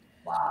 right?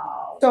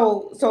 Wow.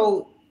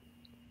 So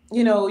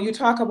you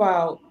talk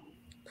about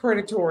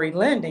predatory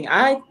lending.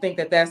 I think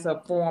that that's a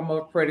form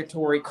of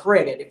predatory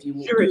credit, if you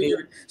will. Sure,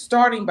 you're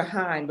starting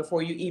behind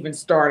before you even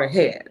start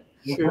ahead.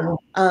 Sure.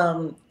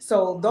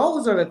 So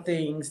those are the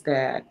things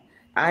that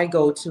I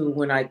go to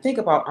when I think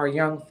about our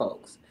young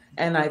folks.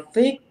 And I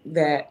think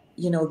that,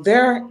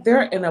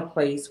 they're in a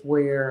place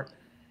where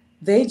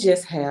they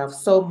just have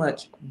so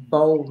much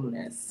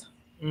boldness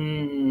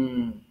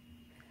Mm.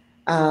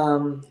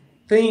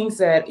 Things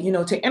that,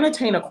 to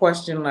entertain a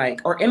question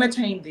like, or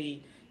entertain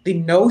the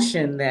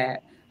notion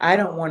that I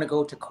don't want to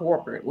go to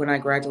corporate when I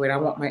graduate. I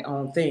want my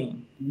own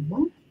thing.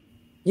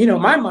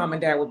 Mm-hmm. My mom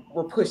and dad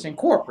were pushing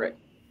corporate.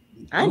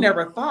 I Mm-hmm.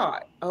 never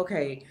thought,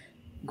 okay,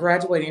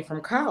 graduating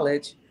from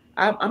college,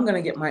 I'm going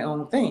to get my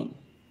own thing.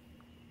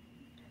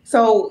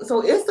 So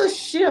it's a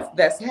shift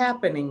that's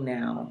happening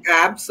now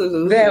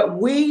Absolutely. that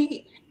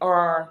we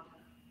are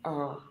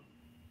uh,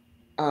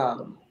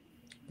 um,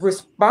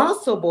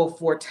 responsible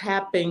for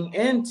tapping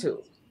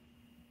into.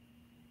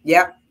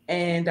 Yep.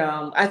 And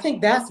I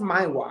think that's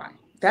my why.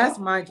 That's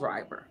my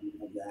driver.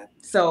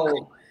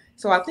 So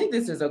I think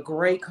this is a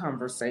great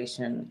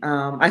conversation.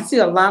 I see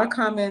a lot of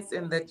comments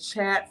in the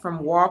chat from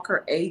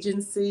Walker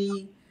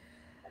Agency.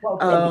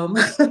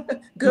 Okay.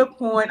 Good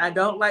point. I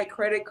don't like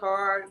credit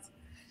cards,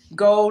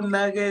 gold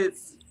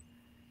nuggets.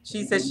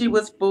 She said she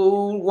was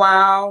fooled.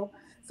 Wow.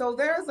 So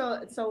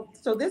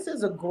this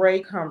is a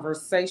great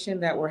conversation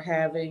that we're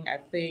having. I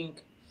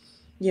think,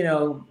 you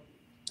know,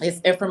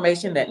 it's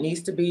information that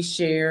needs to be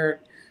shared.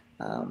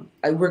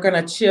 We're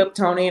going to chip,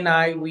 Tony and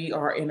I, we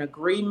are in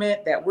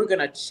agreement that we're going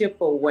to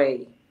chip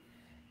away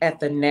at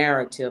the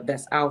narrative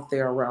that's out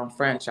there around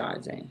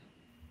franchising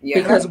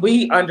Yeah. because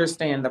we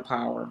understand the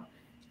power.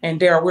 And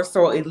Daryl, we're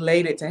so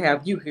elated to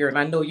have you here, and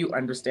I know you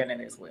understand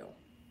it as well.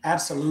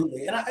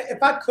 Absolutely. And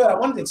if I could, I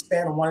wanted to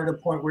expand on one of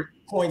the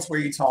points where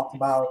you talked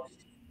about,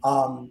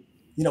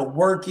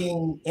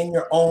 working in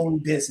your own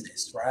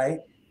business, right?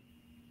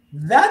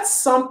 That's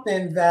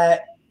something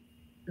that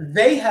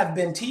they have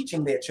been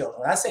teaching their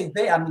children. I say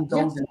they, I mean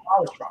those in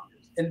power structures.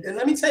 And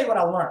let me tell you what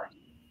I learned.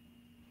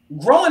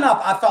 Growing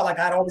up, I felt like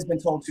I'd always been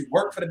told to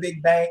work for the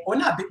big bank, or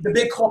not the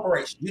big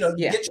corporation. You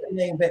get your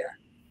name there.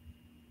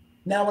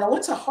 Now, when I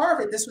went to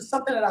Harvard, this was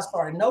something that I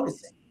started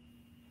noticing.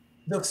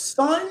 The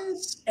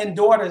sons and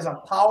daughters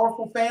of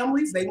powerful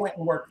families, they went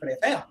and worked for their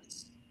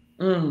families.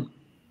 Mm.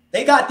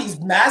 They got these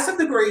massive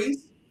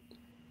degrees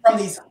from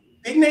these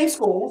big name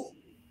schools,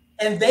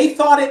 and they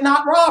thought it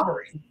not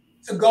robbery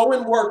to go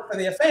and work for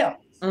their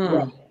families.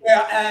 Mm.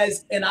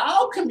 Whereas in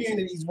our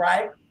communities,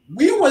 right,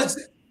 we was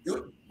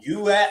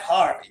you at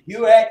Harvard,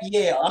 you at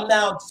Yale. I'm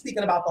now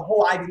speaking about the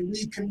whole Ivy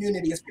League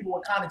community as people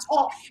were kind of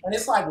talk. And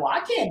it's like, well,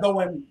 I can't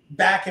go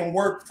back and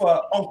work for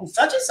Uncle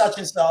such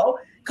and so,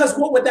 because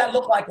what would that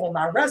look like on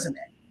my resume?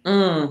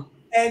 Mm.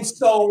 And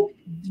so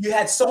you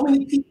had so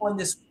many people in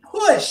this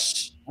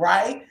push,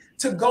 right,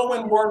 to go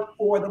and work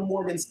for the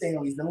Morgan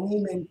Stanleys, the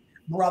Lehman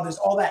Brothers,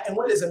 all that. And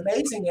what is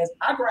amazing is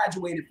I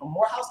graduated from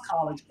Morehouse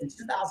College in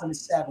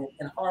 2007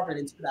 and Harvard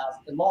in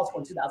 2000, and law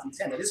school in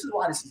 2010. And this is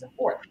why this is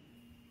important.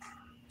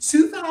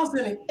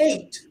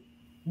 2008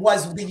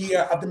 was the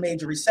year of the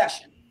major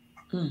recession.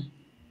 Hmm.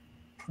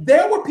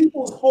 There were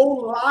people's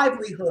whole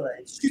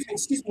livelihood,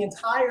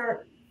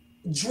 entire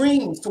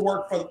dreams to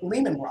work for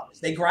Lehman Brothers.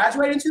 They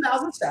graduated in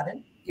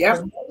 2007.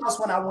 Yeah. That's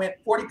when I went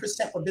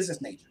 40% for business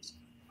majors.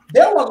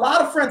 There were a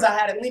lot of friends I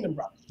had at Lehman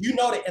Brothers. You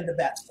know the end of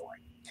that story,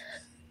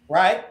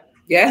 right?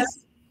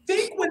 Yes. And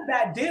I think what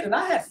that did, and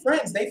I had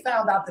friends, they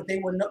found out that they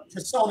were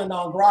persona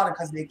non grata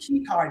because their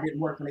key card didn't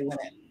work when they went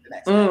in the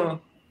next day.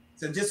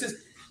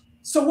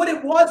 So what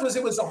it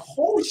was a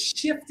whole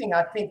shifting,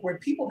 I think, where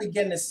people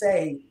begin to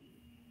say,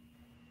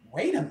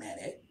 wait a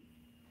minute,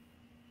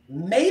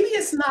 maybe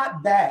it's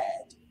not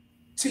bad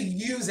to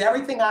use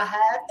everything I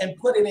have and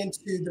put it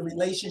into the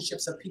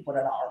relationships of people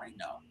that I already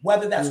know.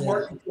 Whether that's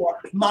working for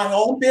my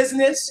own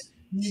business,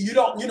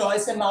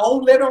 it's in my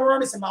own living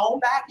room, it's in my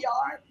own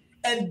backyard.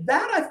 And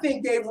that, I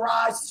think, gave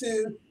rise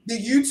to the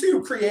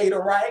YouTube creator,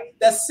 right?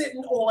 That's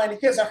sitting on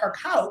his or her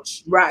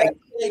couch, right? That's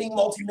creating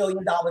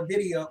multi-million-dollar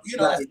video,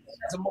 right.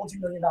 That's a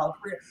multi-million-dollar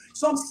career.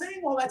 So I'm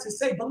saying all that to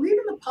say, believe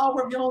in the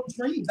power of your own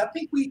dreams. I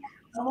think we,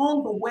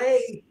 along the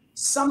way,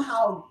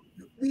 somehow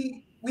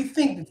we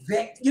think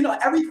that,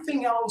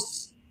 everything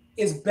else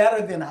is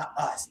better than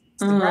us.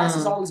 The grass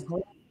is always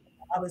greener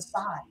on the other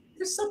side.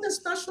 There's something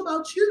special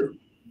about you.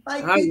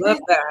 Like I love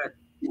that.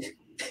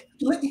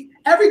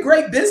 Every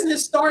great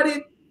business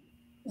started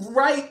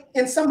right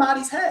in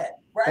somebody's head,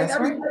 right? That's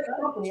every right. great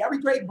company, every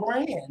great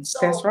brand. So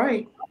that's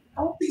right.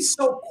 Don't be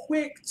so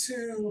quick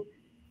to.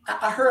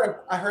 I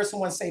heard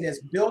someone say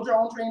this: build your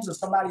own dreams, or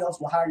somebody else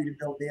will hire you to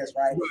build theirs,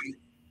 right?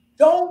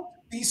 Don't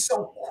be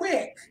so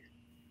quick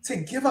to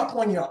give up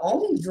on your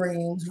own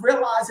dreams,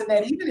 realizing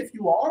that even if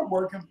you are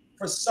working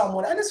for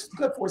someone, and it's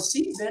good for a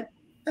season,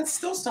 that's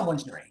still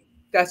some's dream.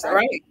 That's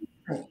right.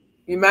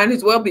 You might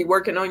as well be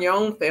working on your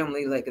own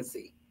family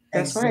legacy.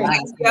 That's right.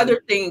 That's the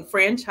other thing.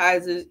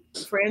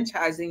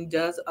 Franchising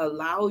does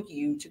allow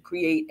you to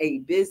create a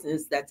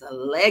business that's a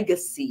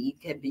legacy,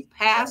 can be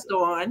passed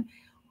on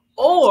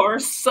or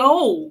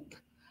sold.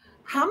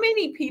 How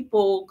many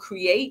people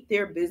create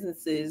their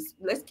businesses,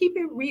 let's keep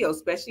it real,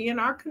 especially in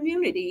our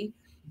community,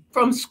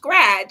 from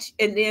scratch,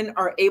 and then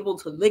are able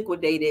to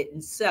liquidate it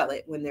and sell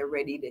it when they're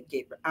ready to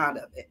get out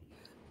of it?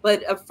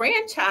 But a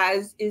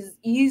franchise is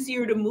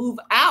easier to move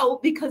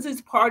out because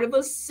it's part of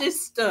a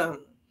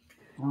system.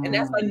 And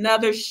that's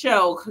another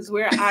show because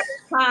we're out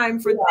of time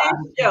for this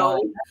show.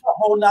 That's a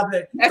whole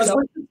nother, because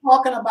what you're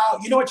talking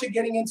about, you know what you're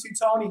getting into,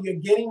 Tony? You're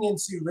getting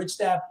into Rich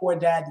Dad, Poor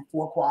Dad, the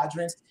 4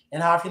 quadrants,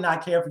 and how if you're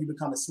not careful, you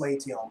become a slave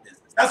to your own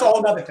business. That's a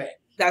whole other thing.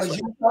 Because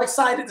you're so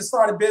excited to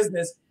start a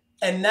business,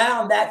 and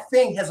now that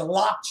thing has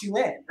locked you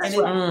in. And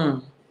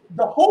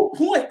the whole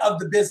point of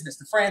the business,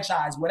 the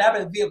franchise, whatever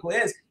the vehicle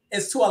is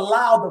to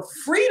allow the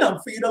freedom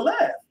for you to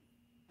live.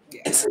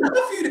 Yeah. It's not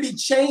for you to be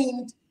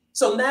chained.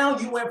 So now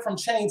you went from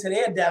chain to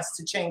their desk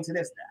to chain to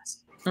this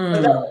desk.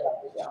 But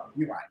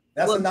you're right.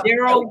 That's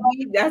Daryl,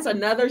 that's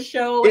another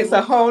show. It's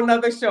a whole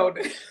nother show.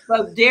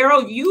 But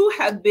Daryl, you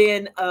have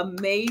been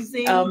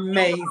amazing.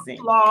 Amazing.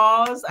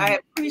 Applause. I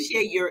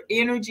appreciate your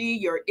energy,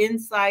 your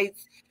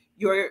insights,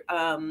 your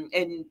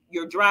and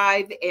your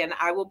drive. And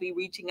I will be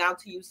reaching out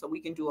to you so we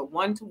can do a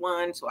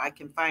one-to-one so I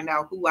can find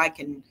out who I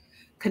can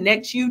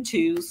connect you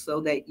to so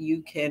that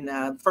you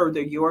can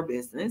further your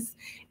business.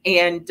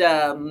 And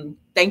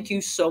thank you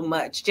so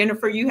much.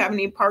 Jennifer, you have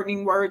any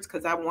parting words?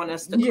 Because I want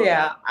us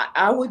to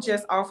I would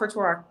just offer to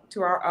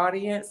our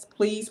audience,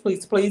 please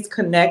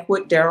connect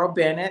with Daryl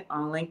Bennett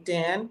on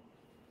LinkedIn.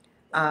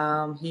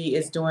 He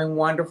is doing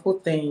wonderful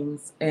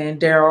things. And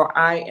Daryl,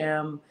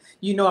 I'm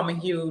a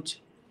huge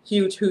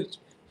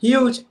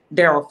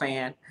Daryl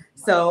fan.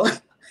 So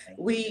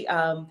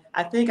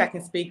I think I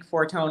can speak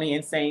for Tony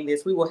in saying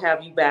this. We will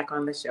have you back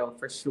on the show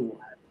for sure.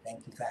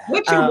 Thank you.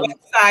 What's your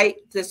website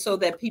just so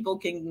that people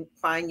can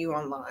find you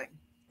online?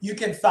 You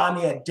can find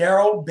me at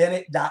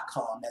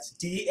darrellbennett.com. That's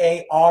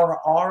DARRELLBENNETT.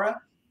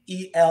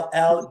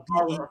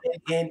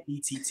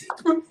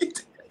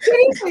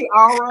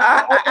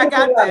 I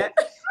got that.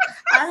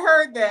 I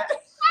heard that.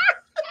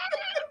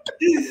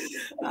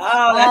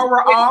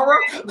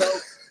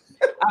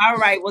 All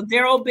right. Well,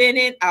 Daryl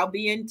Bennett, I'll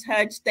be in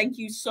touch. Thank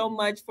you so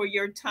much for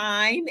your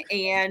time.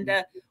 And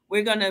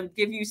we're going to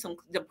give you some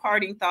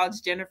departing thoughts,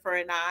 Jennifer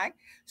and I.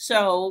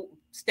 So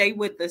stay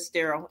with us,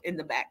 Daryl, in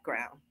the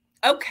background.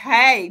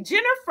 Okay,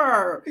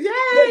 Jennifer. Yay.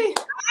 Good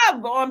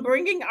job on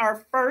bringing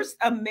our first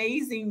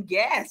amazing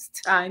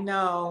guest. I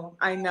know.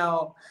 I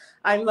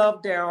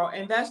love Daryl.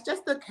 And that's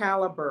just the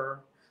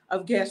caliber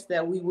of guests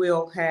that we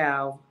will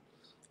have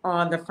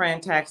on the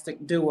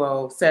Fantastic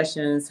Duo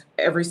sessions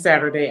every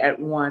Saturday at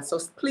 1. So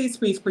please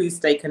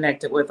stay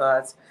connected with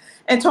us.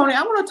 And Tony,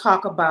 I want to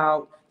talk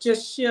about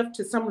just shift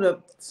to some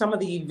of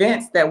the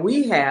events that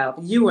we have,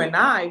 you and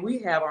we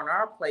have on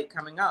our plate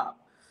coming up.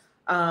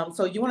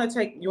 So you want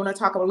to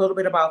talk a little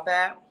bit about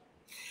that?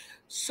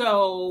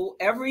 So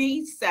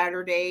every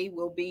Saturday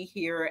we'll be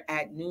here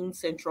at noon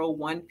Central,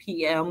 1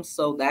 p.m.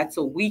 So that's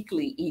a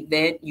weekly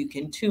event. You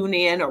can tune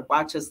in or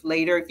watch us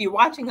later. If you're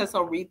watching us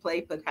on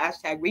replay, put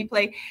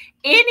 #replay.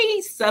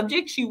 Any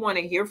subjects you want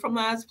to hear from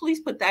us, please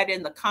put that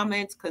in the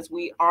comments because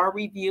we are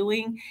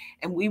reviewing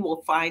and we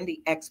will find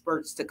the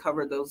experts to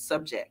cover those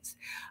subjects.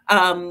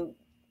 February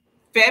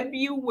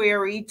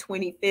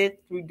 25th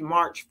through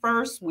March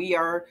 1st, we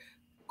are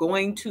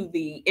going to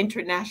the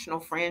International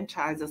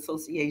Franchise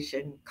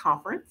Association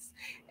Conference,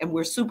 and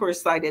we're super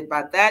excited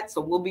about that.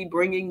 So we'll be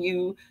bringing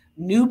you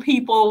new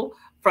people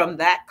from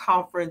that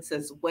conference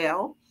as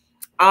well.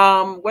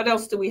 What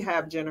else do we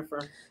have,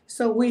 Jennifer?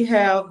 So we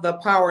have the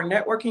Power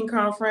Networking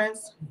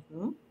Conference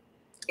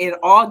in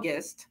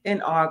August.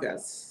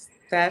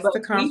 That's the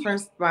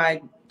conference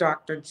by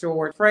Dr.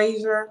 George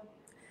Fraser,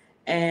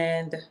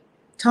 and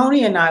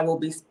Tony and I will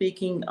be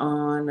speaking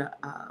on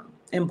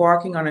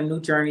embarking on a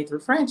new journey through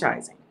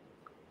franchising.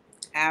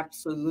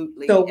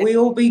 Absolutely. So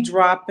we'll be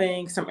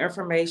dropping some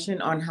information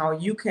on how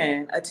you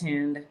can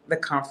attend the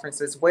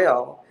conference as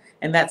well.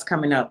 And that's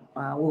coming up.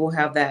 We will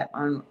have that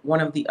on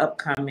one of the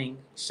upcoming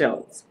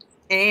shows.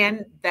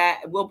 And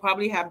that we'll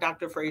probably have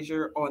Dr.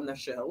 Fraser on the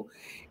show.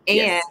 And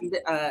yes.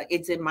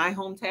 It's in my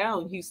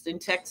hometown, Houston,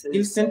 Texas.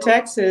 Houston,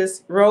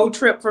 Texas. Road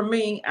trip for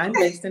me. I'm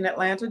based in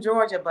Atlanta,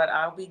 Georgia, but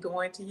I'll be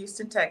going to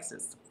Houston,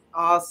 Texas.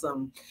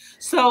 Awesome.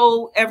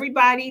 So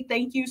everybody,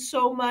 thank you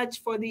so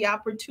much for the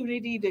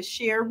opportunity to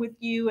share with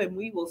you. And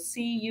we will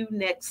see you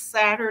next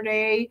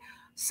Saturday,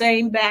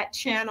 same bat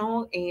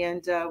channel.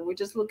 And we're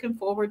just looking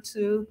forward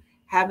to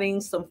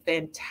having some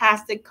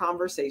fantastic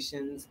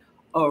conversations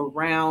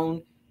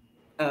around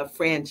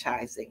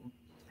franchising.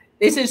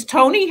 This is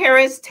Tony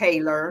Harris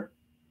Taylor.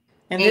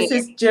 And this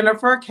is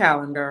Jennifer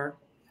Callender.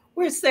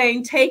 We're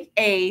saying take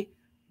a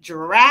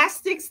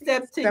drastic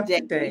step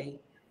today.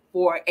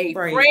 For a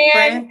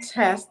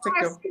fantastic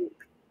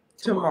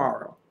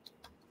tomorrow.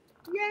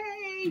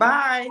 Yay!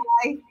 Bye.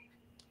 Bye.